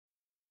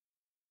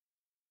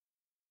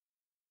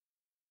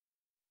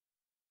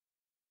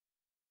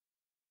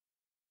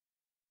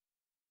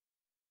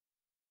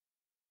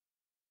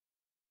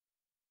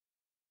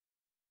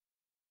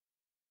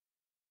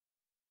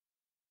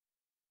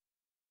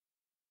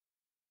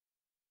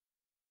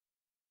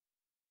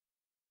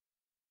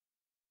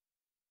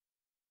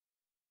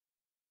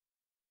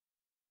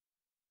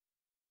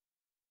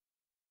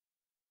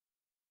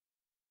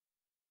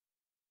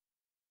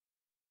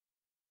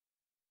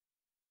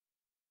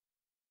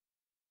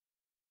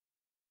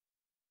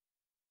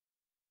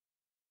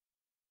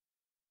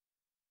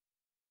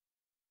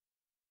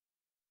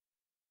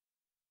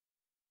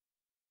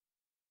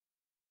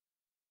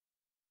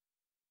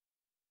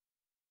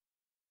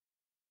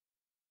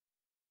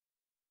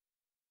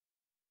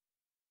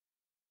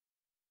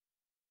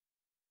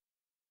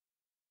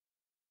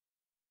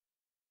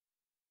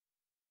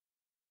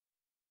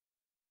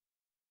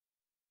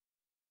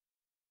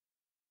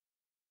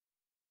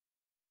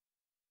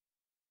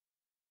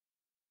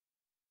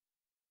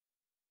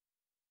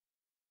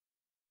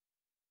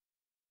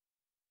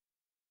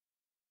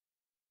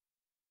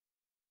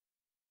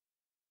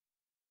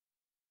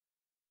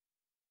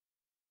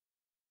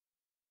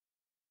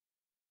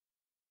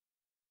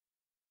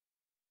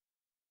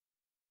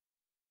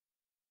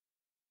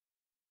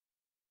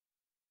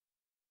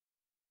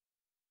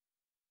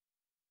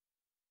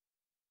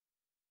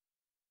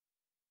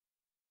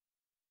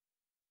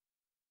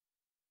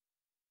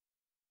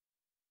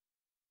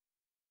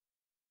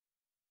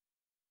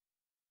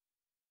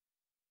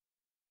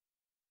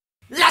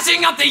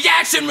Lashing up the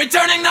action,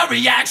 returning the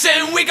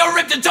reaction. We go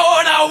ripped and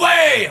torn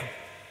away.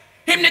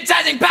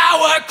 Hypnotizing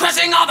power,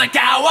 crushing all the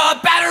cower.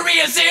 Battery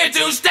is here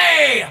to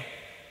stay.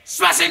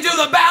 Smashing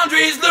through the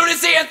boundaries,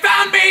 lunacy has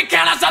found me.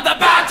 Can I stop the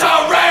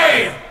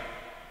battery?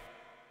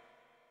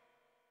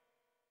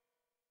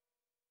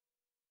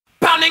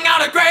 Pounding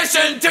out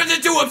aggression turns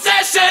into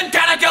obsession.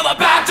 Can I kill the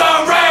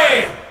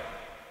battery?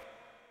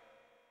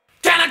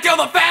 Can I kill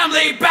the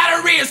family?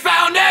 Battery is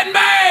found in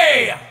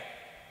me.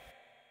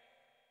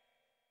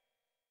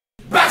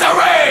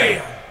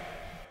 Battery!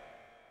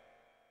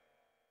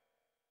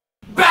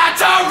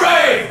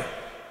 Battery!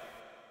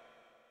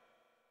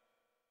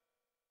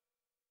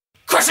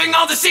 Crushing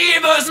all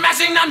deceivers,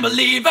 smashing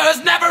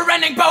unbelievers,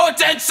 never-ending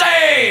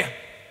potency.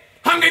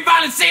 Hungry,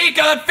 violent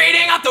seeker,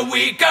 feeding off the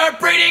weaker,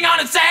 breeding on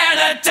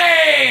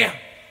insanity.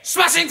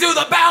 Smashing through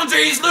the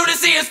boundaries,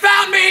 lunacy has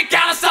found me.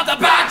 Can I stop the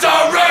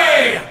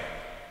battery?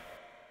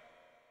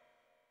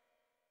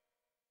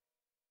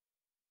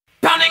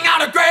 Pounding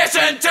out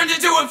aggression turns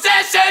into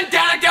obsession.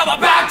 Can I kill the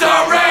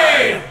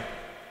battery?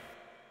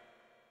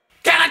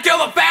 Can I kill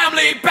the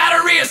family?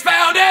 Battery is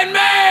found in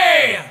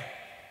me.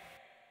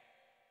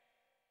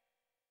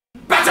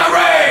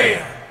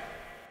 Battery!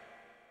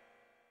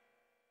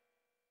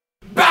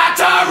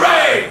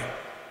 Battery!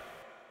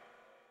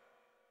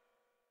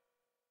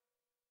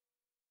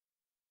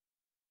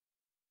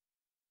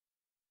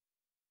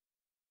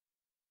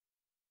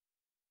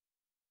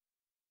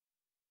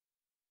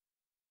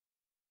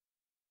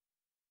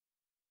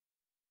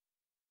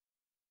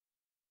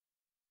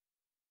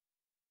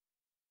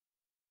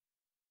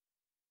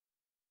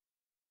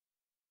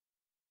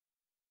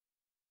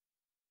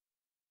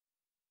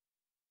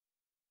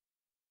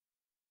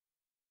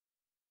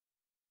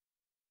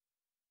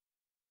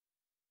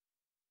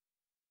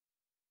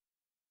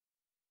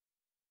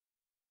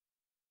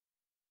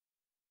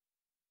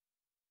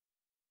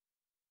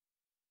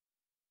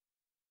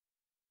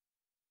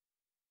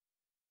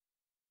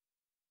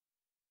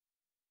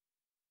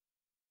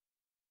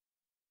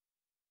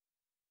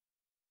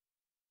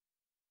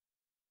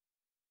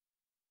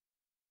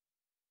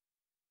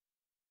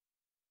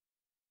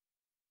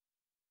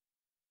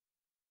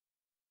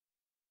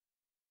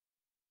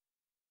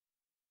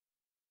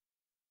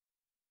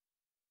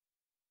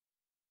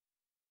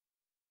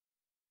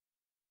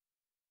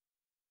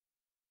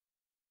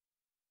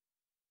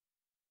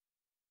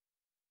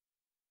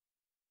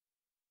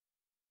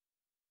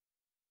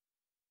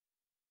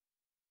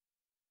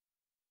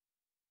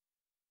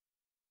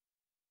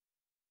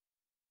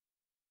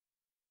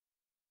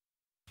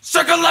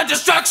 Circle of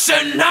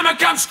destruction, hammer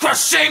comes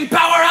crushing,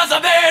 powerhouse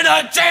of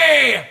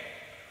energy.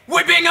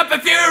 Whipping up in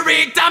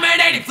fury,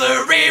 dominating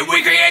flurry,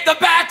 we create the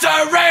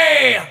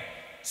battery.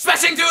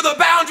 Smashing through the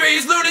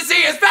boundaries,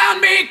 lunacy has found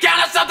me. Can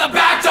I stop the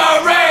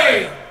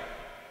battery?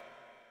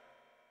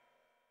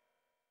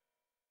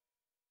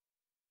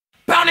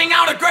 Pounding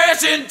out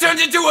aggression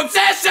turns into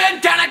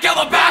obsession. Can I kill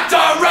the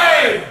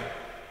battery?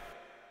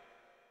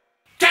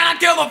 Can I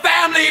kill the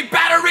family?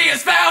 Battery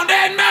is found